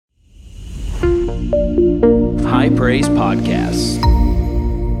High Praise Podcast.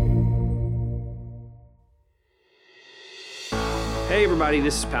 Hey everybody,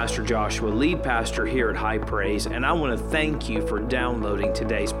 this is Pastor Joshua, lead pastor here at High Praise, and I want to thank you for downloading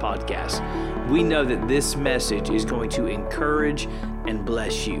today's podcast. We know that this message is going to encourage and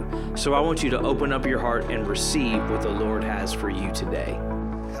bless you. So I want you to open up your heart and receive what the Lord has for you today.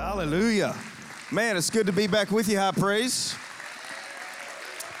 Hallelujah. Man, it's good to be back with you, High Praise.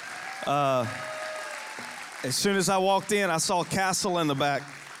 As soon as I walked in, I saw Castle in the back.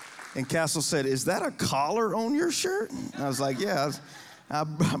 And Castle said, "Is that a collar on your shirt?" And I was like, "Yeah." I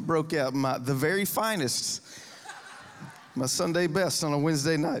broke out the very finest, my Sunday best on a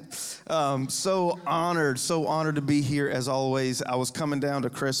Wednesday night. So honored to be here as always. I was coming down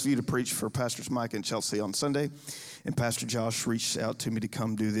to Crestview to preach for Pastors Mike and Chelsea on Sunday, and Pastor Josh reached out to me to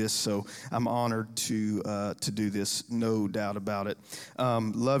come do this. So I'm honored to do this, no doubt about it.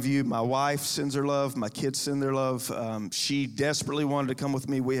 Love you. My wife sends her love. My kids send their love. She desperately wanted to come with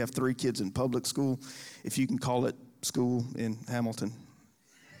me. We have 3 kids in public school, if you can call it school in Hamilton.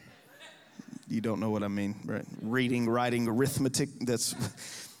 You don't know what I mean, right? Reading, writing, arithmetic, that's,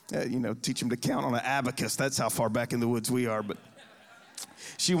 teach them to count on an abacus. That's how far back in the woods we are. But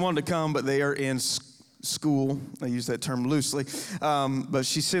she wanted to come, but they are in school. I use that term loosely. But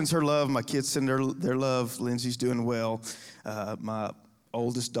she sends her love. My kids send their love. Lindsay's doing well. My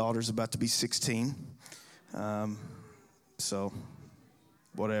oldest daughter's about to be 16. So,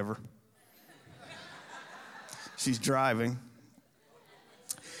 whatever. She's driving.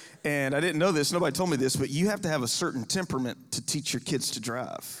 And I didn't know this, nobody told me this, but you have to have a certain temperament to teach your kids to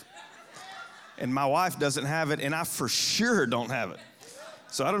drive. And my wife doesn't have it, and I for sure don't have it.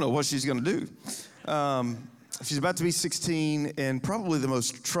 So I don't know what she's gonna do. She's about to be 16, and probably the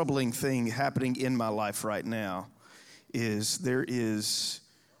most troubling thing happening in my life right now is there is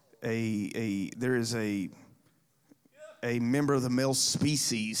a member of the male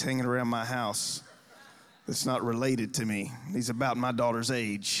species hanging around my house that's not related to me. He's about my daughter's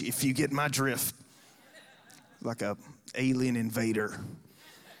age, if you get my drift. Like a alien invader.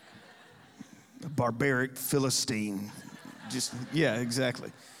 A barbaric Philistine. Yeah,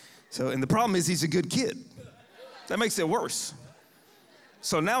 exactly. So, and the problem is he's a good kid. That makes it worse.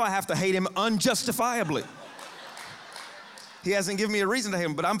 So now I have to hate him unjustifiably. He hasn't given me a reason to hate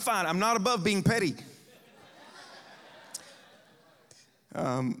him, but I'm fine. I'm not above being petty.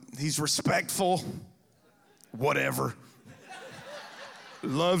 He's respectful. Whatever.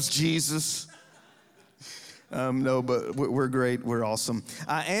 Loves Jesus. No, but we're great. We're awesome.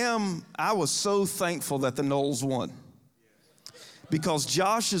 I was so thankful that the Knowles won. Because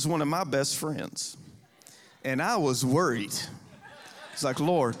Josh is one of my best friends. And I was worried. It's like,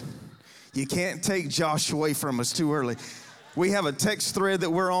 Lord, you can't take Josh away from us too early. We have a text thread that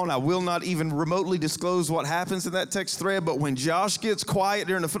we're on. I will not even remotely disclose what happens in that text thread. But when Josh gets quiet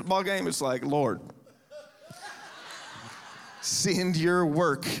during the football game, it's like, Lord, send your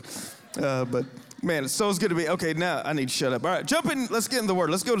work. But man, it's so good to be. Okay, now I need to shut up. All right, jump in. Let's get in the word.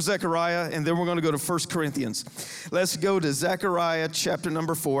 Let's go to Zechariah, and then we're going to go to 1 Corinthians. Let's go to Zechariah chapter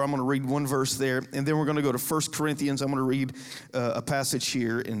number 4. I'm going to read one verse there, and then we're going to go to 1 Corinthians. I'm going to read a passage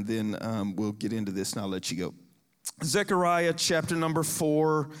here, and then we'll get into this, and I'll let you go. Zechariah chapter number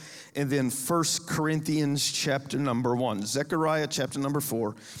 4, and then 1 Corinthians chapter number 1. Zechariah chapter number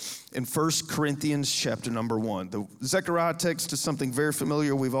 4. In 1 Corinthians chapter number 1. The Zechariah text is something very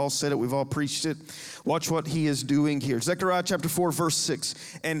familiar. We've all said it. We've all preached it. Watch what he is doing here. Zechariah chapter 4, verse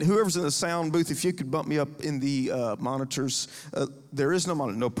 6. And whoever's in the sound booth, if you could bump me up in the monitors. There is no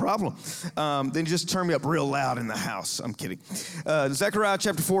monitor, no problem. Then just turn me up real loud in the house. I'm kidding. Zechariah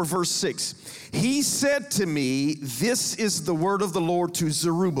chapter 4, verse 6. He said to me, "This is the word of the Lord to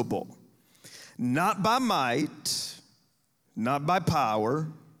Zerubbabel. Not by might, not by power,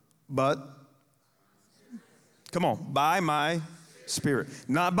 but, come on, by my spirit.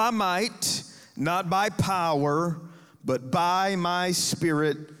 Not by might, not by power, but by my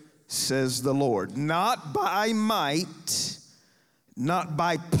spirit, says the Lord." Not by might, not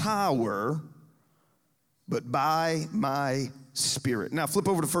by power, but by my spirit. Now flip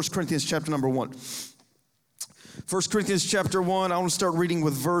over to 1 Corinthians chapter number 1. 1 Corinthians chapter 1, I want to start reading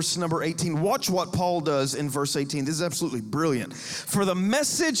with verse number 18. Watch what Paul does in verse 18. This is absolutely brilliant. "For the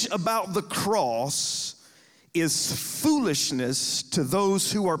message about the cross is foolishness to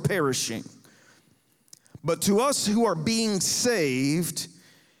those who are perishing. But to us who are being saved,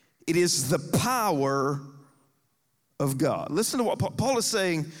 it is the power of God." Listen to what Paul is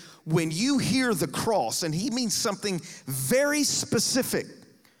saying. When you hear the cross, and he means something very specific.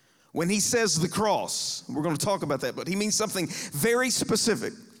 When he says the cross, we're going to talk about that, but he means something very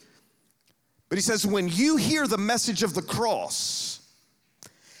specific. But he says, when you hear the message of the cross,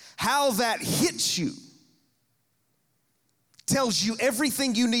 how that hits you tells you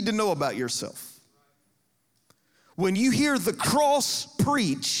everything you need to know about yourself. When you hear the cross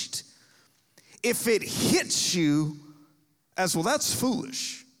preached, if it hits you as, well, that's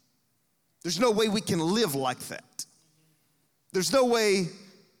foolish. There's no way we can live like that. There's no way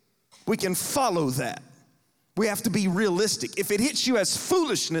we can follow that. We have to be realistic. If it hits you as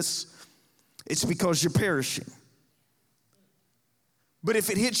foolishness, it's because you're perishing. But if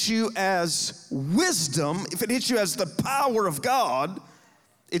it hits you as wisdom, if it hits you as the power of God,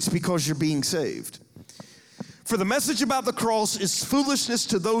 it's because you're being saved. For the message about the cross is foolishness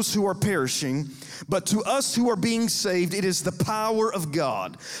to those who are perishing, but to us who are being saved, it is the power of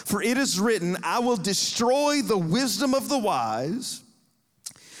God. For it is written, I will destroy the wisdom of the wise,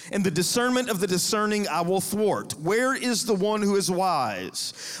 and the discernment of the discerning I will thwart. Where is the one who is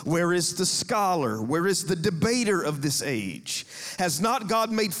wise? Where is the scholar? Where is the debater of this age? Has not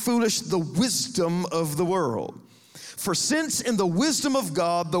God made foolish the wisdom of the world? For since in the wisdom of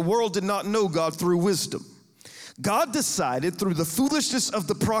God, the world did not know God through wisdom, God decided through the foolishness of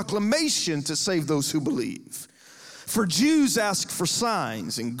the proclamation to save those who believe. For Jews ask for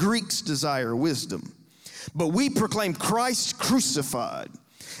signs, and Greeks desire wisdom. But we proclaim Christ crucified,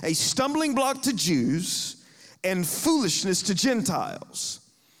 a stumbling block to Jews and foolishness to Gentiles.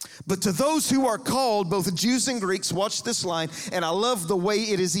 But to those who are called, both Jews and Greeks, watch this line, and I love the way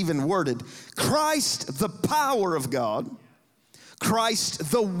it is even worded. Christ, the power of God.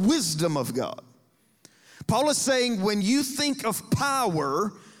 Christ, the wisdom of God. Paul is saying when you think of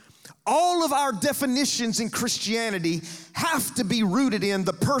power, all of our definitions in Christianity have to be rooted in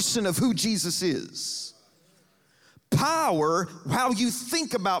the person of who Jesus is. Power, how you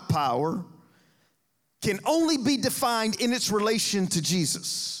think about power, can only be defined in its relation to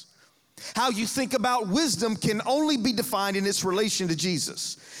Jesus. How you think about wisdom can only be defined in its relation to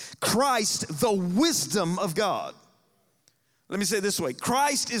Jesus. Christ, the wisdom of God. Let me say it this way.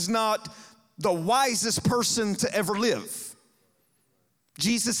 Christ is not the wisest person to ever live.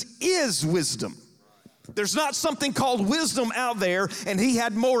 Jesus is wisdom. There's not something called wisdom out there, and he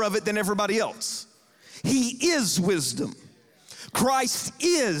had more of it than everybody else. He is wisdom. Christ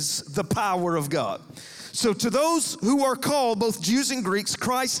is the power of God. So to those who are called, both Jews and Greeks,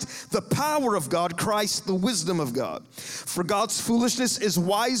 Christ, the power of God, Christ, the wisdom of God. For God's foolishness is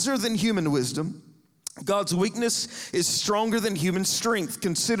wiser than human wisdom. God's weakness is stronger than human strength.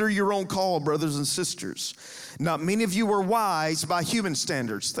 Consider your own call, brothers and sisters. Not many of you were wise by human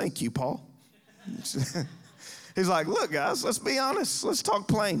standards. Thank you, Paul. He's like, look, guys, let's be honest. Let's talk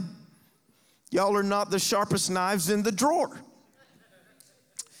plain. Y'all are not the sharpest knives in the drawer.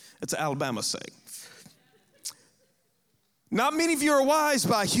 It's an Alabama saying. Not many of you are wise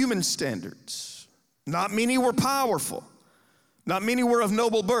by human standards. Not many were powerful. Not many were of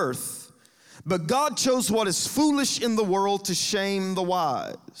noble birth. But God chose what is foolish in the world to shame the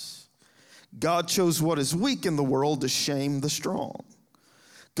wise. God chose what is weak in the world to shame the strong.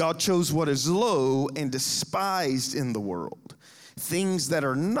 God chose what is low and despised in the world, things that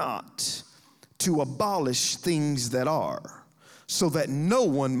are not, to abolish things that are, so that no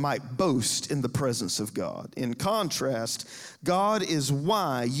one might boast in the presence of God. In contrast, God is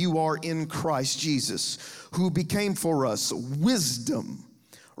why you are in Christ Jesus, who became for us wisdom,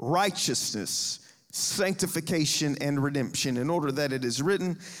 righteousness, sanctification, and redemption, in order that it is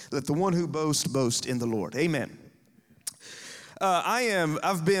written, let the one who boasts boast in the Lord. Amen.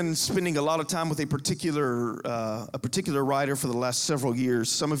 I've been spending a lot of time with a particular writer for the last several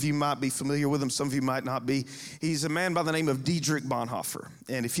years. Some of you might be familiar with him, some of you might not be. He's a man by the name of Dietrich Bonhoeffer.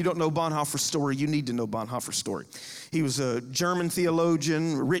 And if you don't know Bonhoeffer's story, you need to know Bonhoeffer's story. He was a German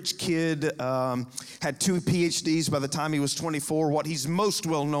theologian, rich kid, had 2 PhDs by the time he was 24. What he's most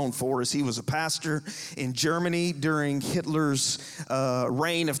well known for is he was a pastor in Germany during Hitler's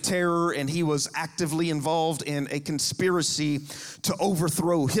reign of terror, and he was actively involved in a conspiracy to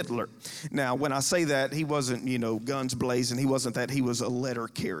overthrow Hitler. Now, when I say that, he wasn't, guns blazing. He wasn't that. He was a letter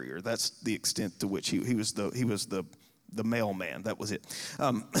carrier. That's the extent to which he was the mailman. That was it.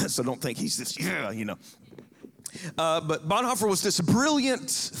 So don't think he's this, But Bonhoeffer was this brilliant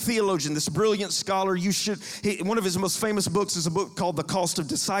theologian, this brilliant scholar. One of his most famous books is a book called The Cost of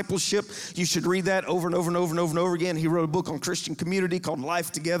Discipleship. You should read that over and over and over and over and over again. He wrote a book on Christian community called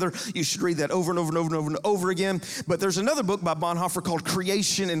Life Together. You should read that over and over and over and over and over again. But there's another book by Bonhoeffer called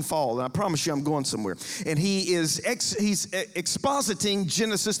Creation and Fall. And I promise you I'm going somewhere. And he's expositing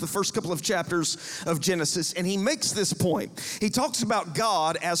Genesis, the first couple of chapters of Genesis. And he makes this point. He talks about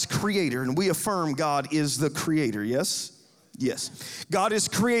God as creator. And we affirm God is the creator. Yes? Yes. God is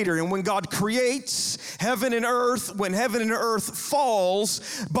creator, and when God creates heaven and earth, when heaven and earth falls,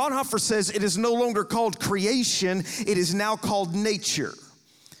 Bonhoeffer says it is no longer called creation, it is now called nature.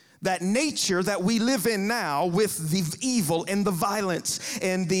 That nature that we live in now with the evil and the violence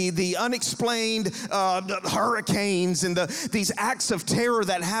and the unexplained hurricanes and these acts of terror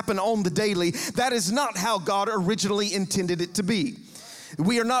that happen on the daily, that is not how God originally intended it to be.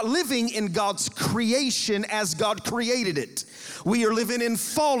 We are not living in God's creation as God created it. We are living in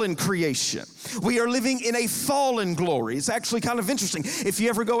fallen creation. We are living in a fallen glory. It's actually kind of interesting. If you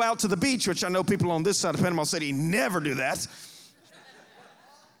ever go out to the beach, which I know people on this side of Panama City never do that,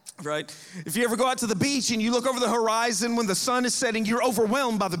 right? If you ever go out to the beach and you look over the horizon when the sun is setting, you're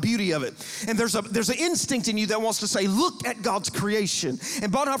overwhelmed by the beauty of it. And there's an instinct in you that wants to say, look at God's creation.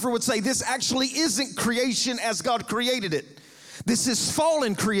 And Bonhoeffer would say, this actually isn't creation as God created it. This is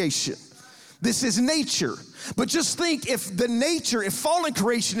fallen creation. This is nature. But just think, if fallen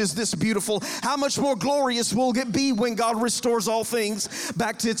creation is this beautiful, how much more glorious will it be when God restores all things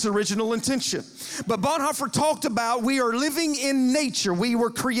back to its original intention? But Bonhoeffer talked about we are living in nature. We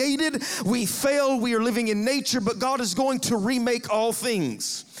were created, we fell, we are living in nature, but God is going to remake all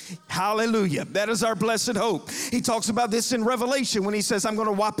things. Hallelujah. That is our blessed hope. He talks about this in Revelation when he says, I'm going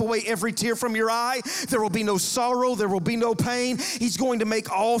to wipe away every tear from your eye. There will be no sorrow. There will be no pain. He's going to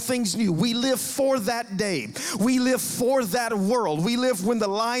make all things new. We live for that day. We live for that world. We live when the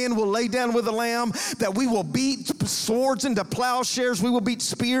lion will lay down with the lamb, that we will beat swords into plowshares. We will beat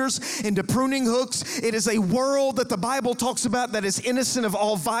spears into pruning hooks. It is a world that the Bible talks about that is innocent of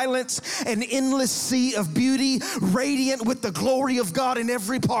all violence, an endless sea of beauty, radiant with the glory of God in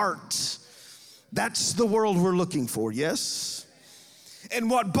every part. That's the world we're looking for, yes? And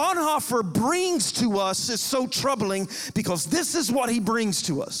what Bonhoeffer brings to us is so troubling, because this is what he brings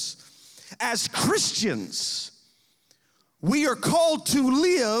to us. As Christians, we are called to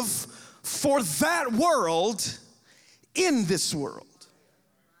live for that world in this world.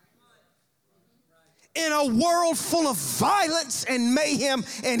 In a world full of violence and mayhem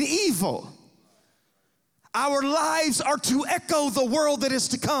and evil, our lives are to echo the world that is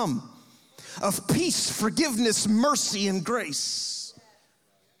to come, of peace, forgiveness, mercy, and grace.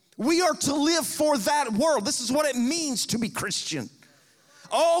 We are to live for that world. This is what it means to be Christian.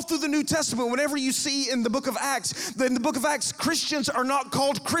 All through the New Testament, whenever you see in the book of Acts, Christians are not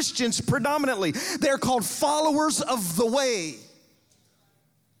called Christians predominantly. They're called followers of the way.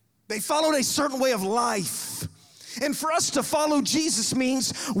 They followed a certain way of life. And for us to follow Jesus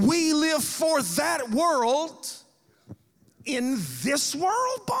means we live for that world in this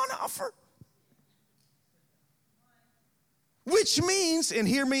world, Bonhoeffer. Which means, and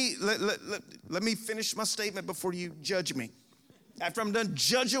hear me, let me finish my statement before you judge me. After I'm done,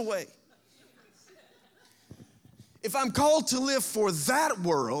 judge away. If I'm called to live for that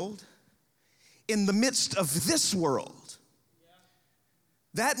world in the midst of this world,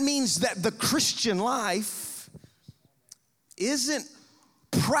 that means that the Christian life isn't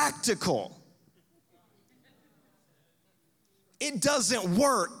practical. It doesn't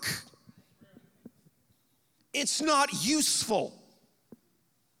work. It's not useful.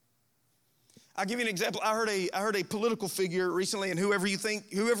 I'll give you an example. I heard a political figure recently, and whoever,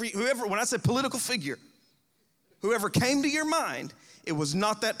 when I said political figure, whoever came to your mind, it was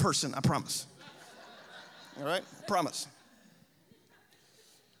not that person, I promise. All right? I promise.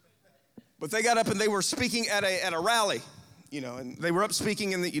 But they got up and they were speaking at a rally. And they were up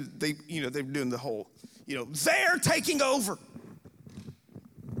speaking, and they were doing the whole, they're taking over.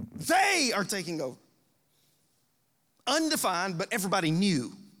 They are taking over. Undefined, but everybody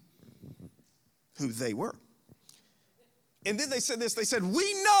knew who they were. And then they said this, they said,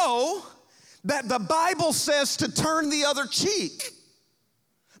 we know that the Bible says to turn the other cheek,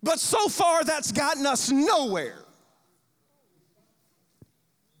 but so far that's gotten us nowhere.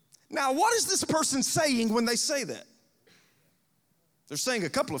 Now, what is this person saying when they say that? They're saying a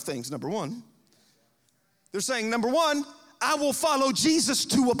couple of things. Number one, I will follow Jesus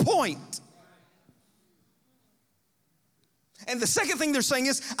to a point. And the second thing they're saying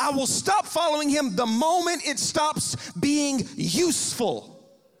is, I will stop following him the moment it stops being useful.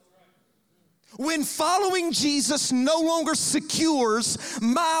 When following Jesus no longer secures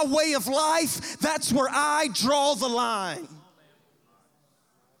my way of life, that's where I draw the line.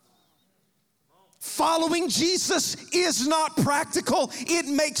 Following Jesus is not practical. It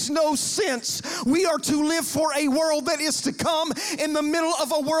makes no sense. We are to live for a world that is to come in the middle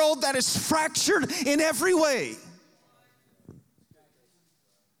of a world that is fractured in every way.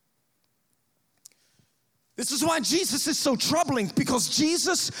 This is why Jesus is so troubling, because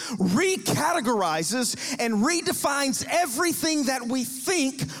Jesus recategorizes and redefines everything that we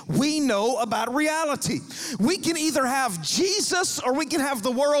think we know about reality. We can either have Jesus or we can have the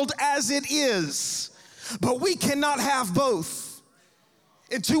world as it is, but we cannot have both.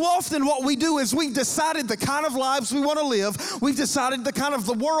 And too often what we do is we've decided the kind of lives we want to live. We've decided the kind of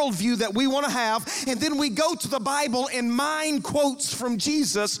the worldview that we want to have. And then we go to the Bible and mine quotes from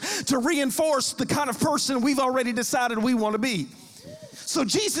Jesus to reinforce the kind of person we've already decided we want to be. So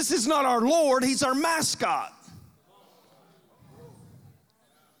Jesus is not our Lord, he's our mascot.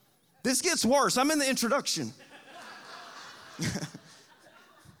 This gets worse. I'm in the introduction.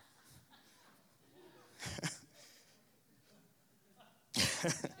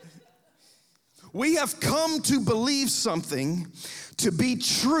 We have come to believe something to be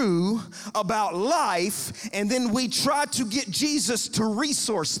true about life, and then we try to get Jesus to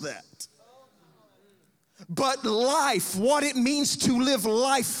resource that. But life, what it means to live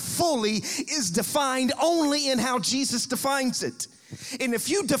life fully, is defined only in how Jesus defines it. And if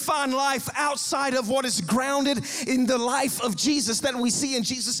you define life outside of what is grounded in the life of Jesus that we see in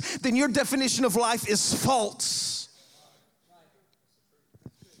Jesus, then your definition of life is false.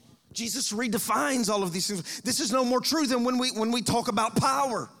 Jesus redefines all of these things. This is no more true than when we talk about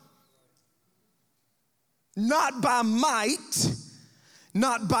power. Not by might,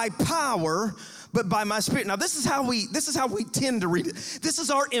 not by power, but by my spirit. Now this is how we tend to read it. This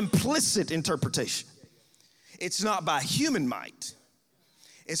is our implicit interpretation. It's not by human might.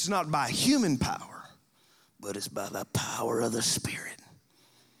 It's not by human power, but it's by the power of the Spirit.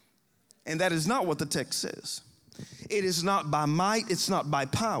 And that is not what the text says. It is not by might, it's not by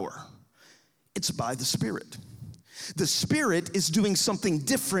power. It's by the Spirit. The Spirit is doing something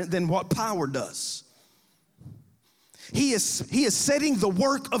different than what power does. He is setting the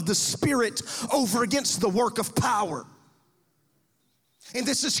work of the Spirit over against the work of power. And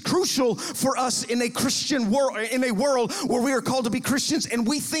this is crucial for us in a Christian world, in a world where we are called to be Christians, and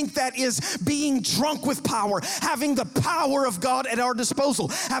we think that is being drunk with power, having the power of God at our disposal,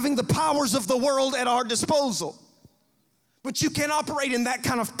 having the powers of the world at our disposal. But you can operate in that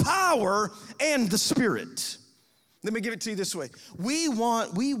kind of power and the Spirit. Let me give it to you this way. We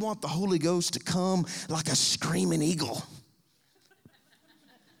want the Holy Ghost to come like a screaming eagle.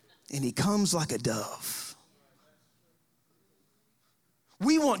 And he comes like a dove.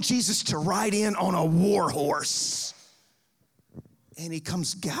 We want Jesus to ride in on a war horse. And he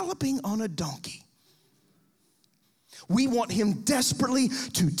comes galloping on a donkey. We want him desperately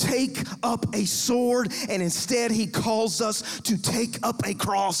to take up a sword, and instead he calls us to take up a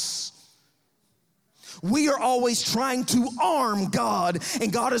cross. We are always trying to arm God,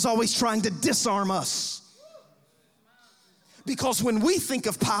 and God is always trying to disarm us. Because when we think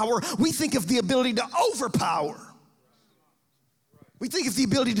of power, we think of the ability to overpower. We think of the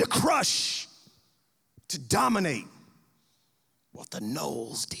ability to crush, to dominate. What the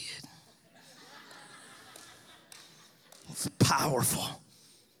Knowles did. It's powerful.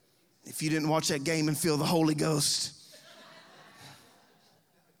 If you didn't watch that game and feel the Holy Ghost.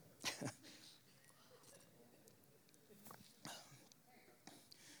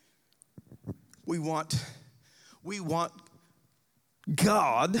 We want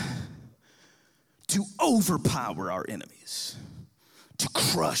God to overpower our enemies, to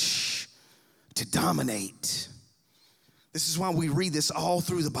crush, to dominate. This is why we read this all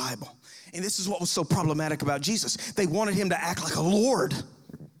through the Bible. And this is what was so problematic about Jesus. They wanted him to act like a Lord. And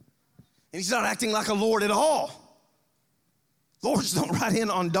he's not acting like a Lord at all. Lords don't ride in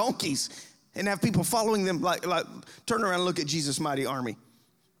on donkeys and have people following them like turn around and look at Jesus' mighty army.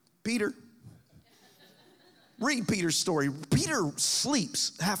 Peter. Read Peter's story. Peter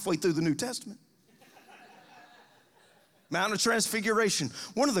sleeps halfway through the New Testament. Mount of Transfiguration,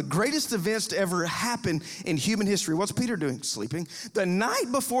 one of the greatest events to ever happen in human history. What's Peter doing? Sleeping. The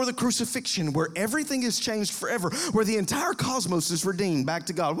night before the crucifixion, where everything is changed forever, where the entire cosmos is redeemed back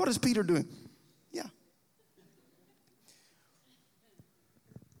to God. What is Peter doing? Yeah.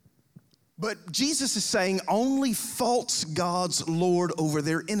 But Jesus is saying only false gods lord over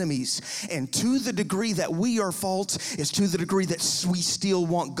their enemies. And to the degree that we are false is to the degree that we still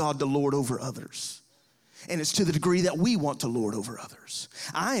want God to lord over others. And it's to the degree that we want to lord over others.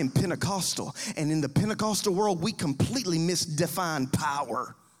 I am Pentecostal, and in the Pentecostal world, we completely misdefine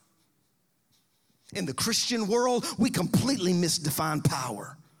power. In the Christian world, we completely misdefine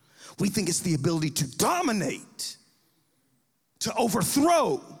power. We think it's the ability to dominate, to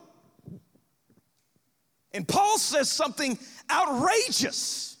overthrow. And Paul says something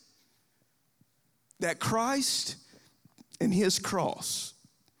outrageous, that Christ and his cross,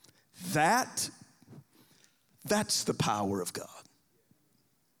 that That's the power of God.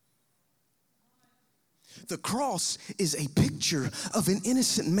 The cross is a picture of an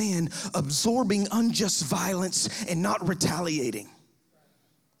innocent man absorbing unjust violence and not retaliating.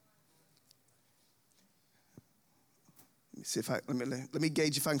 Let me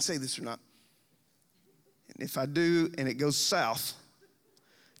gauge if I can say this or not. And if I do and it goes south,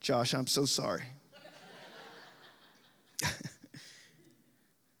 Josh, I'm so sorry.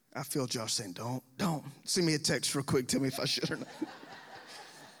 I feel Josh saying, don't. Send me a text real quick. Tell me if I should or not.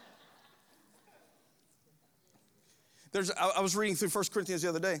 I was reading through 1 Corinthians the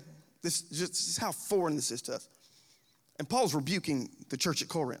other day. This is how foreign this is to us. And Paul's rebuking the church at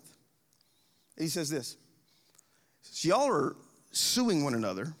Corinth. And he says this. So y'all are suing one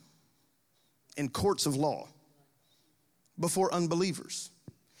another in courts of law before unbelievers.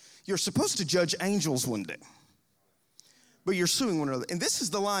 You're supposed to judge angels one day, but you're suing one another. And this is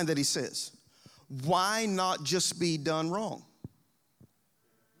the line that he says. Why not just be done wrong?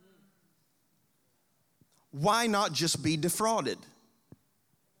 Why not just be defrauded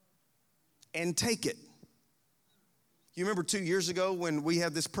and take it? You remember 2 years ago when we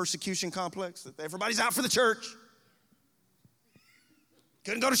had this persecution complex that everybody's out for the church?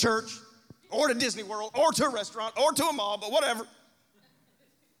 Couldn't go to church or to Disney World or to a restaurant or to a mall, but whatever.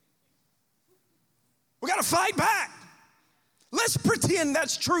 We got to fight back. Let's pretend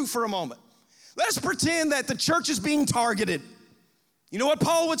that's true for a moment. Let's pretend that the church is being targeted. You know what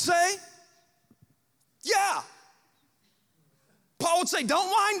Paul would say? Yeah. Paul would say, don't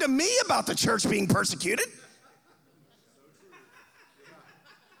whine to me about the church being persecuted.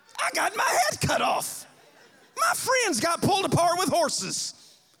 I got my head cut off. My friends got pulled apart with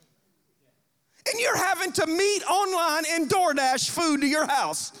horses. And you're having to meet online and DoorDash food to your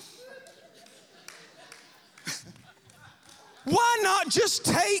house. Why not just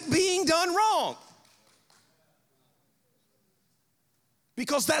take being done wrong?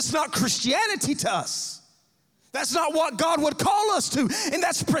 Because that's not Christianity to us. That's not what God would call us to. And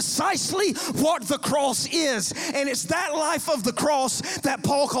that's precisely what the cross is. And it's that life of the cross that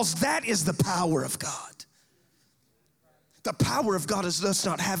Paul calls, that is the power of God. The power of God is us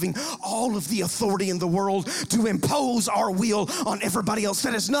not having all of the authority in the world to impose our will on everybody else.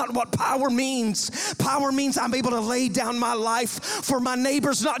 That is not what power means. Power means I'm able to lay down my life for my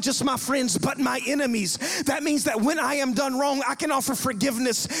neighbors, not just my friends, but my enemies. That means that when I am done wrong, I can offer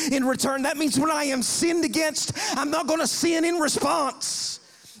forgiveness in return. That means when I am sinned against, I'm not going to sin in response.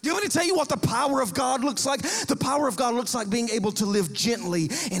 Do you want me to tell you what the power of God looks like? The power of God looks like being able to live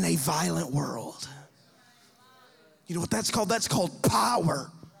gently in a violent world. You know what that's called? That's called power.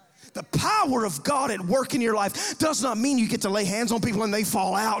 The power of God at work in your life does not mean you get to lay hands on people and they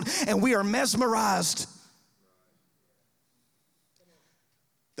fall out and we are mesmerized.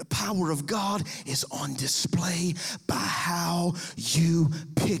 The power of God is on display by how you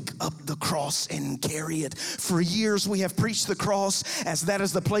pick up the cross and carry it. For years we have preached the cross as that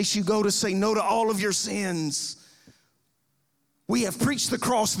is the place you go to say no to all of your sins. We have preached the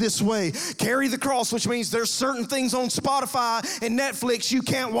cross this way. Carry the cross, which means there's certain things on Spotify and Netflix you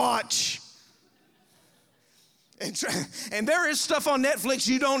can't watch. And there is stuff on Netflix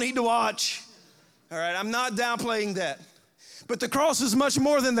you don't need to watch. All right, I'm not downplaying that. But the cross is much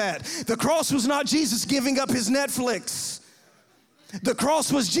more than that. The cross was not Jesus giving up his Netflix. The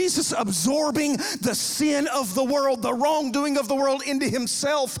cross was Jesus absorbing the sin of the world, the wrongdoing of the world into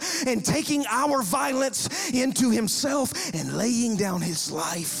himself and taking our violence into himself and laying down his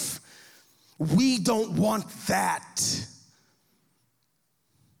life. We don't want that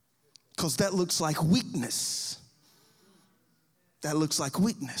because that looks like weakness. That looks like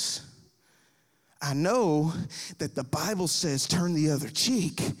weakness. I know that the Bible says turn the other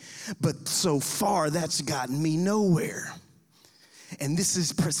cheek, but so far that's gotten me nowhere. And this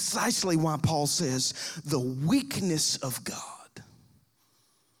is precisely why Paul says the weakness of God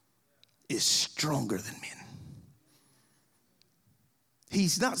is stronger than men.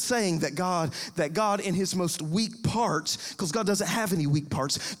 He's not saying that God in his most weak parts, because God doesn't have any weak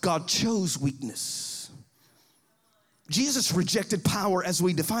parts, God chose weakness. Jesus rejected power as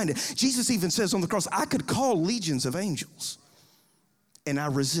we defined it. Jesus even says on the cross, I could call legions of angels, and I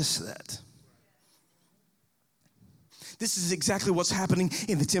resist that. This is exactly what's happening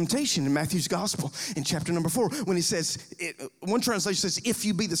in the temptation in Matthew's gospel in chapter number 4 when he says, one translation says, if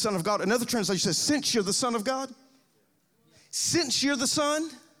you be the Son of God. Another translation says, since you're the Son of God. Since you're the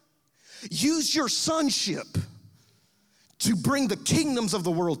Son, use your sonship to bring the kingdoms of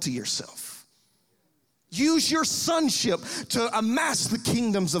the world to yourself. Use your sonship to amass the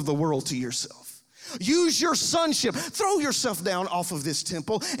kingdoms of the world to yourself. Use your sonship. Throw yourself down off of this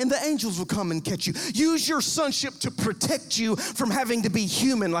temple and the angels will come and catch you. Use your sonship to protect you from having to be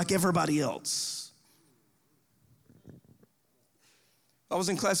human like everybody else. I was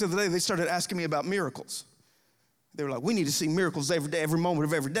in class the other day. They started asking me about miracles. They were like, we need to see miracles every day, every moment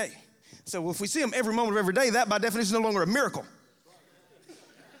of every day. So well, if we see them every moment of every day, that by definition is no longer a miracle.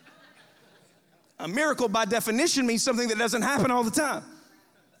 A miracle by definition means something that doesn't happen all the time.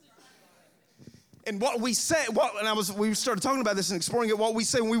 And what we say, we started talking about this and exploring it. What we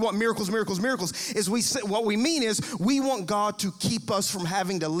say when we want miracles, is what we mean is we want God to keep us from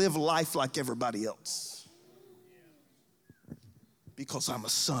having to live life like everybody else. Because I'm a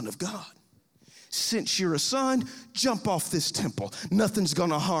son of God. Since you're a son, jump off this temple. Nothing's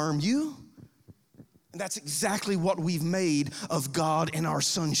gonna harm you. And that's exactly what we've made of God and our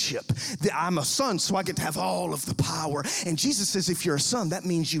sonship. I'm a son, so I get to have all of the power. And Jesus says if you're a son, that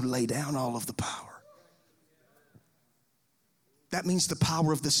means you lay down all of the power. That means the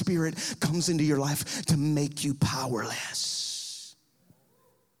power of the Spirit comes into your life to make you powerless.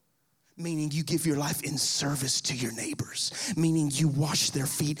 Meaning you give your life in service to your neighbors. Meaning you wash their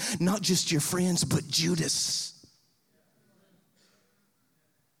feet, not just your friends, but Judas.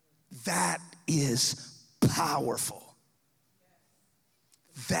 That is powerful.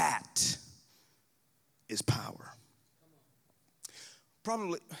 That is power.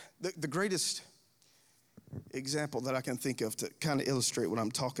 Probably the greatest example that I can think of to kind of illustrate what I'm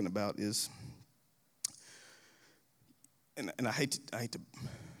talking about is, and I hate to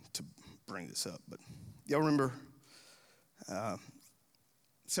bring this up, but y'all remember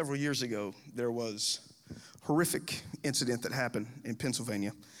several years ago there was a horrific incident that happened in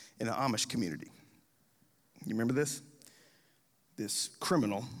Pennsylvania in an Amish community. You remember this? This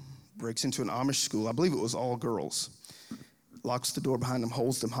criminal breaks into an Amish school. I believe it was all girls. Locks the door behind them,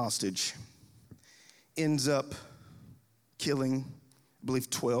 holds them hostage. Ends up killing, I believe,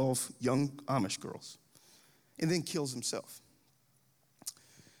 12 young Amish girls, and then kills himself.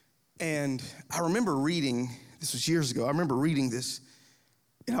 And I remember reading, this was years ago, I remember reading this,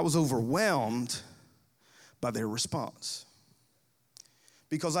 and I was overwhelmed by their response.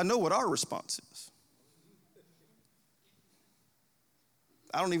 Because I know what our response is.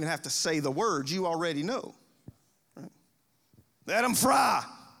 I don't even have to say the words, you already know. Right? Let them fry.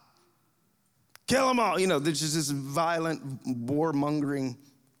 Kill them all. You know, there's just this violent, war-mongering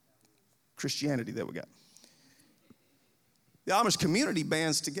Christianity that we got. The Amish community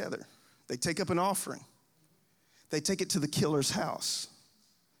bands together. They take up an offering. They take it to the killer's house.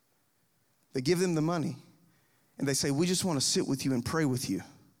 They give them the money. And they say, we just want to sit with you and pray with you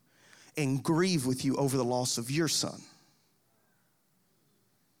and grieve with you over the loss of your son.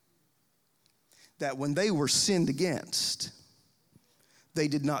 That when they were sinned against, they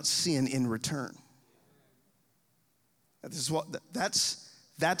did not sin in return.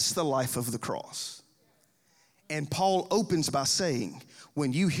 That's the life of the cross. And Paul opens by saying,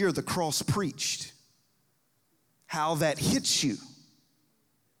 when you hear the cross preached, how that hits you.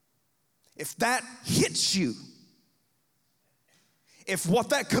 If that hits you, if what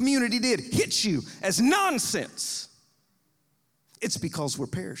that community did hits you as nonsense, it's because we're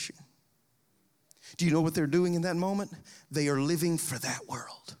perishing. Do you know what they're doing in that moment? They are living for that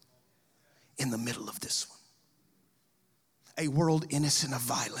world in the middle of this one. A world innocent of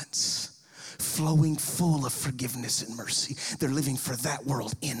violence, flowing full of forgiveness and mercy. They're living for that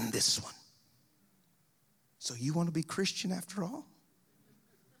world in this one. So you want to be Christian after all?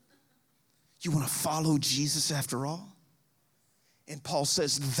 You want to follow Jesus after all? And Paul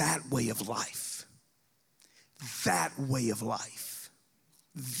says that way of life, that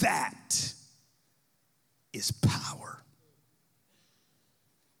is power.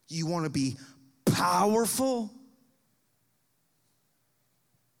 You want to be powerful?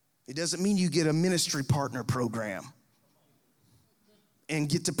 It doesn't mean you get a ministry partner program and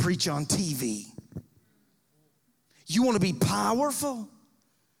get to preach on TV. You want to be powerful?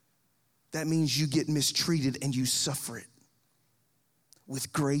 That means you get mistreated and you suffer it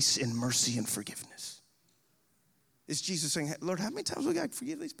with grace and mercy and forgiveness. Is Jesus saying, Lord, how many times we got to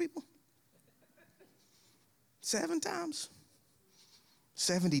forgive these people? 7 times?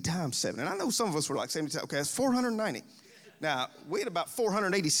 70 times 7. And I know some of us were like 70 times. Okay, that's 490. Now, we're at about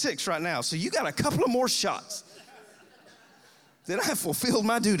 486 right now, so you got a couple of more shots. Then I have fulfilled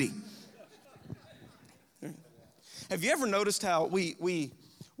my duty. Have you ever noticed how we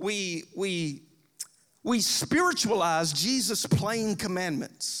spiritualize Jesus' plain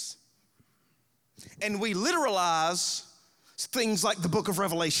commandments, and we literalize things like the book of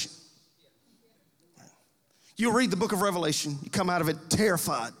Revelation? You read the book of Revelation, you come out of it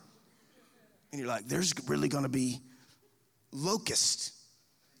terrified. And you're like, there's really going to be locusts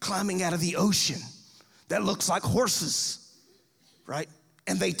climbing out of the ocean that looks like horses, right?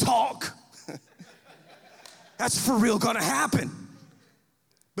 And they talk. That's for real going to happen.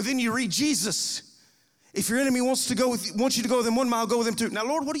 But then you read Jesus. If your enemy wants you to go with them 1 mile, go with them 2. Now,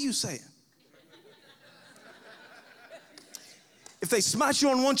 Lord, what are you saying? If they smite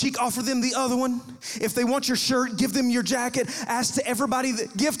you on one cheek, offer them the other one. If they want your shirt, give them your jacket. Give to everybody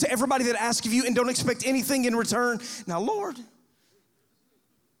that asks of you, and don't expect anything in return. Now, Lord,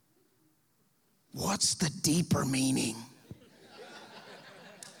 what's the deeper meaning?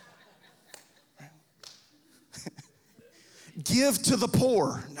 Give to the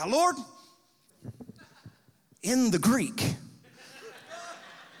poor. Now, Lord, in the Greek,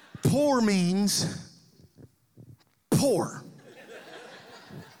 poor means poor.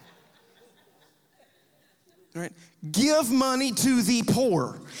 Right? Give money to the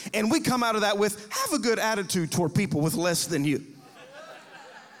poor. And we come out of that with, have a good attitude toward people with less than you.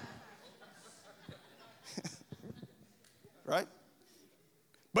 Right?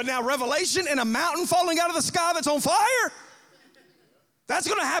 But now revelation and a mountain falling out of the sky that's on fire, that's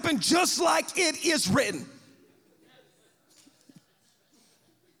going to happen just like it is written.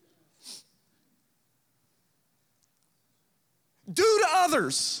 Do to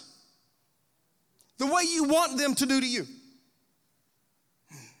others the way you want them to do to you.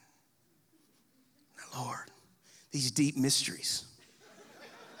 Now, Lord, these deep mysteries.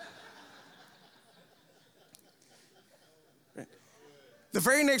 The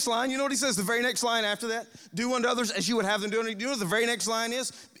very next line, you know what he says? The very next line after that, do unto others as you would have them do unto you. Do you know what the very next line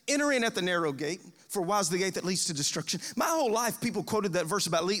is? Enter in at the narrow gate, for wide is the gate that leads to destruction. My whole life, people quoted that verse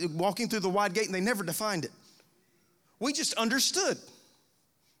about walking through the wide gate, and they never defined it. We just understood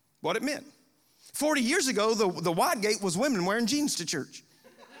what it meant. 40 years ago, the wide gate was women wearing jeans to church.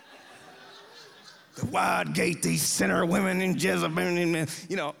 The wide gate, these sinner women and Jezebel,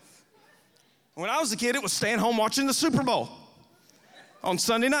 you know. When I was a kid, it was staying home watching the Super Bowl on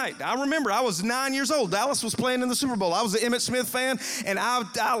Sunday night. I remember I was 9 years old. Dallas was playing in the Super Bowl. I was an Emmitt Smith fan, and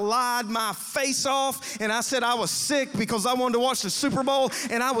I lied my face off, and I said I was sick because I wanted to watch the Super Bowl,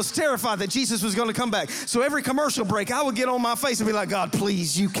 and I was terrified that Jesus was going to come back. So every commercial break, I would get on my face and be like, God,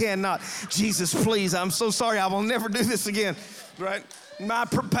 please, you cannot. Jesus, please, I'm so sorry. I will never do this again, right? My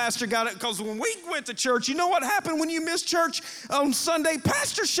pastor got it because when we went to church, you know what happened when you missed church on Sunday?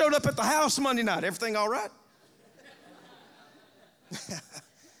 Pastor showed up at the house Monday night. Everything all right?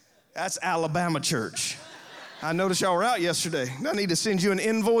 That's Alabama church. I noticed y'all were out yesterday. I need to send you an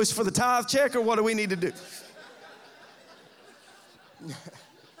invoice for the tithe check, or what do we need to do?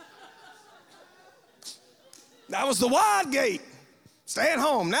 That was the wide gate. Stay at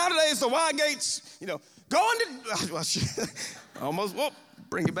home. Nowadays, the wide gates, you know, going to, almost, whoop,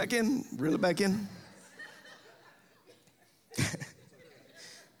 bring it back in, reel it back in.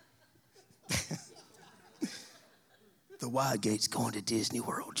 The wide gate's going to Disney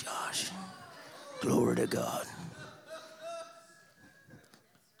World, Josh. Glory to God.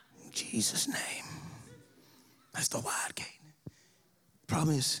 In Jesus' name. That's the wide gate.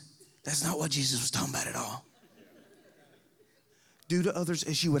 Problem is, that's not what Jesus was talking about at all. Do to others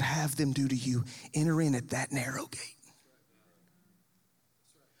as you would have them do to you. Enter in at that narrow gate.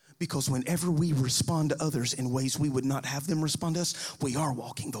 Because whenever we respond to others in ways we would not have them respond to us, we are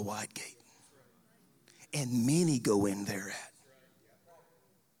walking the wide gate. And many go in thereat.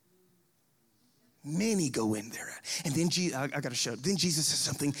 Many go in thereat. And then I got to show it. Then Jesus says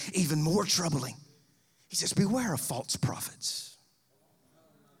something even more troubling. He says, beware of false prophets.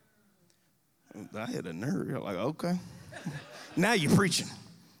 I had a nerve. You're like, okay. Now you're preaching.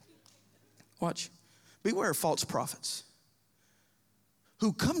 Watch. Beware of false prophets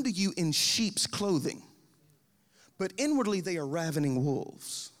who come to you in sheep's clothing, but inwardly they are ravening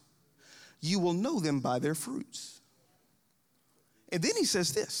wolves. You will know them by their fruits. And then he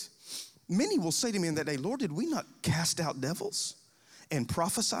says this, many will say to me in that day, Lord, did we not cast out devils and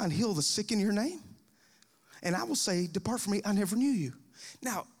prophesy and heal the sick in your name? And I will say, depart from me, I never knew you.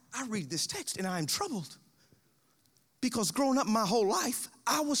 Now, I read this text and I am troubled because growing up my whole life,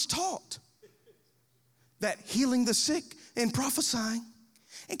 I was taught that healing the sick and prophesying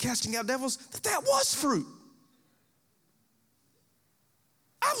and casting out devils, that was fruit.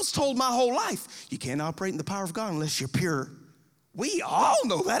 I was told my whole life, you can't operate in the power of God unless you're pure. We all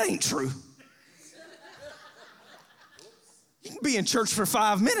know that ain't true. You can be in church for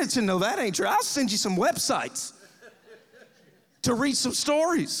 5 minutes and know that ain't true. I'll send you some websites to read some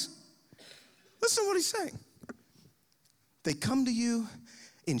stories. Listen to what he's saying. They come to you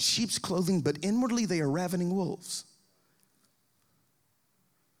in sheep's clothing, but inwardly they are ravening wolves.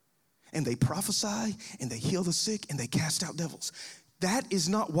 and they prophesy, and they heal the sick, and they cast out devils. That is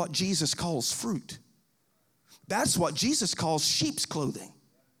not what Jesus calls fruit. That's what Jesus calls sheep's clothing.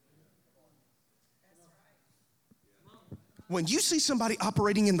 When you see somebody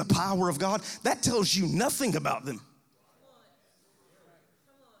operating in the power of God, that tells you nothing about them.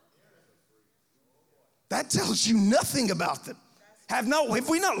 That tells you nothing about them. Have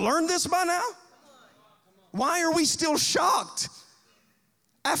we not learned this by now? Why are we still shocked?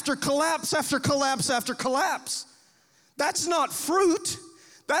 After collapse, after collapse, after collapse. That's not fruit.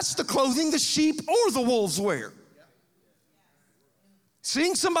 That's the clothing the sheep or the wolves wear.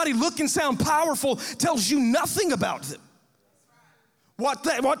 Seeing somebody look and sound powerful tells you nothing about them.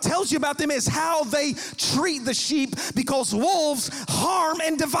 What tells you about them is how they treat the sheep, because wolves harm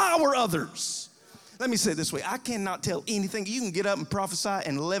and devour others. Let me say it this way. I cannot tell anything. You can get up and prophesy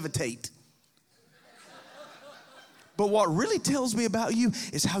and levitate. But what really tells me about you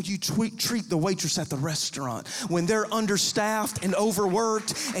is how you treat the waitress at the restaurant when they're understaffed and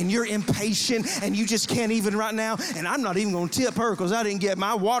overworked and you're impatient and you just can't even right now. And I'm not even going to tip her because I didn't get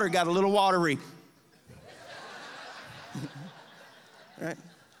my water, got a little watery. Right?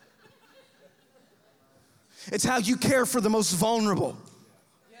 It's how you care for the most vulnerable.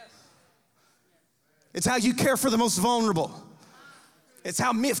 It's how you care for the most vulnerable. It's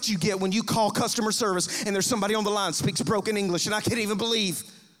how miffed you get when you call customer service and there's somebody on the line speaks broken English, and I can't even believe.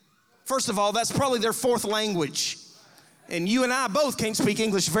 First of all, that's probably their fourth language. And you and I both can't speak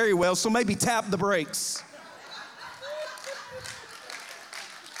English very well, so maybe tap the brakes.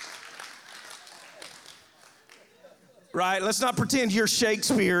 Right? Let's not pretend you're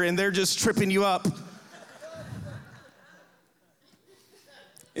Shakespeare and they're just tripping you up.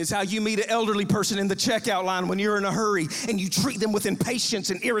 It's how you meet an elderly person in the checkout line when you're in a hurry and you treat them with impatience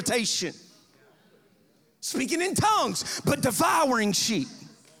and irritation. Speaking in tongues, but devouring sheep.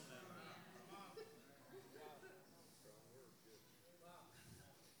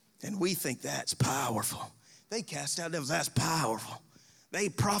 And we think that's powerful. They cast out devils, that's powerful. They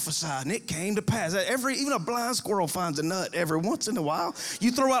prophesied and it came to pass. Even a blind squirrel finds a nut every once in a while.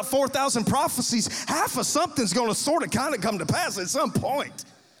 You throw out 4,000 prophecies, half of something's gonna sort of kind of come to pass at some point.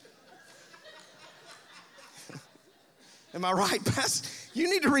 Am I right, Pastor? You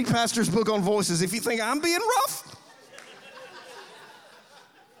need to read Pastor's book on voices if you think I'm being rough.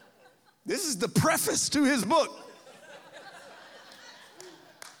 This is the preface to his book.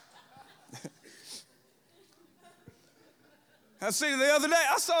 I saw the other day,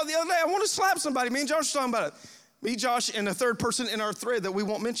 I want to slap somebody. Me and Josh were talking about it. Me, Josh, and a third person in our thread that we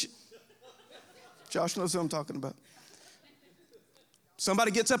won't mention. Josh knows who I'm talking about.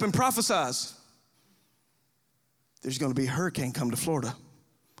 Somebody gets up and prophesies. There's going to be a hurricane come to Florida.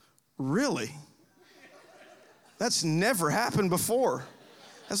 Really? That's never happened before.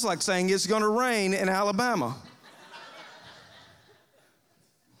 That's like saying it's going to rain in Alabama.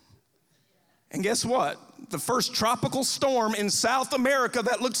 And guess what? The first tropical storm in South America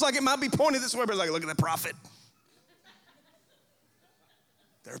that looks like it might be pointed this way, but it's like, look at that prophet.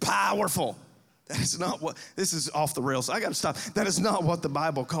 They're powerful. That is not what, this is off the rails. I got to stop. That is not what the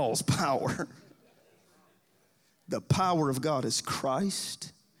Bible calls power. The power of God is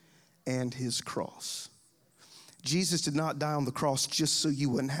Christ and his cross. Jesus did not die on the cross just so you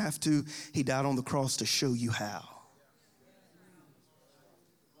wouldn't have to. He died on the cross to show you how.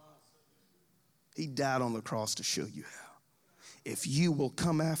 He died on the cross to show you how. If you will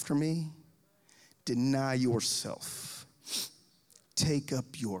come after me, deny yourself. Take up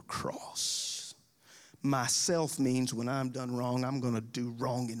your cross. Myself means when I'm done wrong, I'm going to do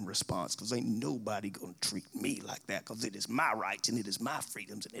wrong in response, because ain't nobody going to treat me like that, because it is my rights and it is my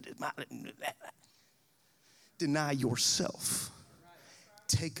freedoms and it is my... Deny yourself.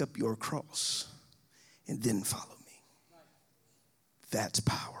 Take up your cross and then follow me. That's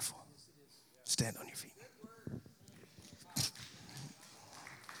powerful. Stand on your feet.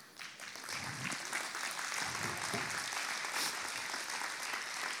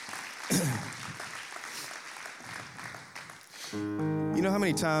 You know how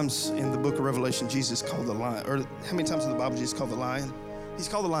many times in the book of Revelation Jesus called the lion, or how many times in the Bible Jesus called the lion? He's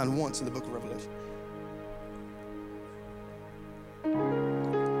called the lion once in the book of Revelation.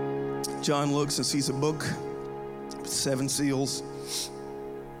 John looks and sees a book with 7 seals.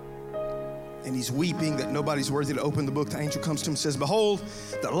 And he's weeping that nobody's worthy to open the book. The angel comes to him and says, behold,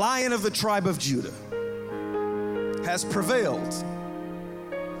 the Lion of the tribe of Judah has prevailed,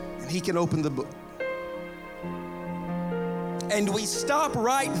 and he can open the book. And we stop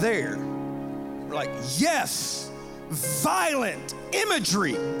right there. We're like, yes, violent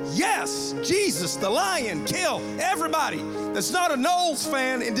imagery. Yes, Jesus, the lion, kill everybody. that's not a Knowles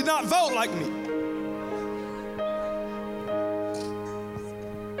fan and did not vote like me.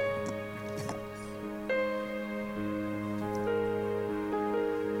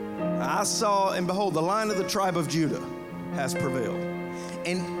 I saw, and behold, the Lion of the tribe of Judah has prevailed.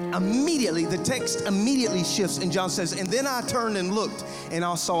 And immediately, the text immediately shifts, and John says, and then I turned and looked, and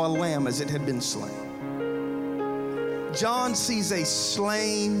I saw a lamb as it had been slain. John sees a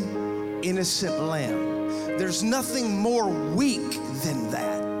slain, innocent lamb. There's nothing more weak than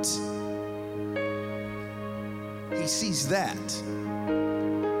that. He sees that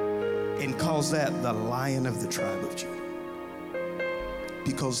and calls that the Lion of the tribe of Judah.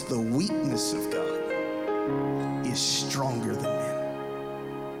 Because the weakness of God is stronger than men.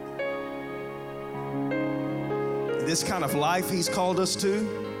 This kind of life he's called us to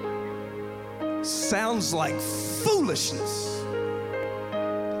sounds like foolishness.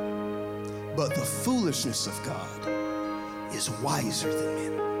 But the foolishness of God is wiser than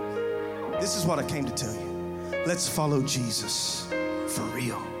men. This is what I came to tell you. Let's follow Jesus for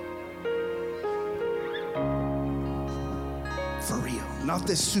real. For real. Not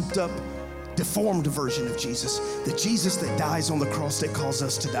this souped up, deformed version of Jesus. The Jesus that dies on the cross that calls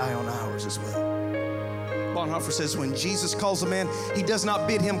us to die on ours as well. Bonhoeffer says when Jesus calls a man, he does not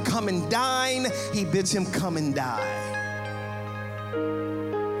bid him come and dine, he bids him come and die.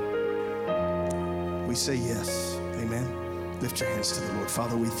 We say yes. Amen. Lift your hands to the Lord.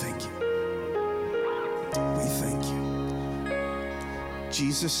 Father, we thank you. We thank you.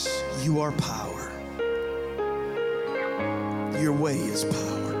 Jesus, you are power. Your way is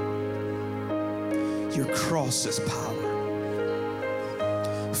power. Your cross is power.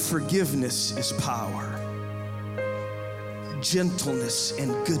 Forgiveness is power. Gentleness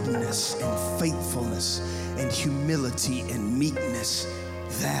and goodness and faithfulness and humility and meekness,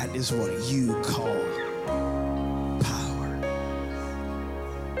 that is what you call power.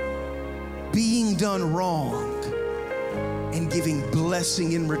 Being done wrong and giving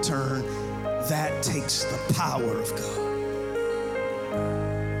blessing in return, that takes the power of God.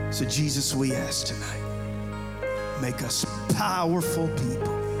 So Jesus, we ask tonight, make us powerful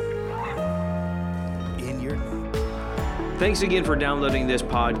people in your name. Thanks again for downloading this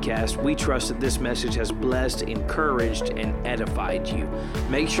podcast. We trust that this message has blessed, encouraged, and edified you.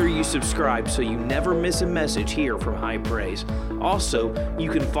 Make sure you subscribe so you never miss a message here from High Praise. Also, you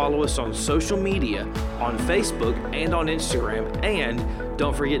can follow us on social media, on Facebook and on Instagram, and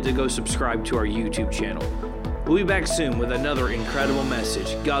don't forget to go subscribe to our YouTube channel. We'll be back soon with another incredible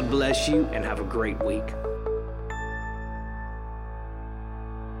message. God bless you and have a great week.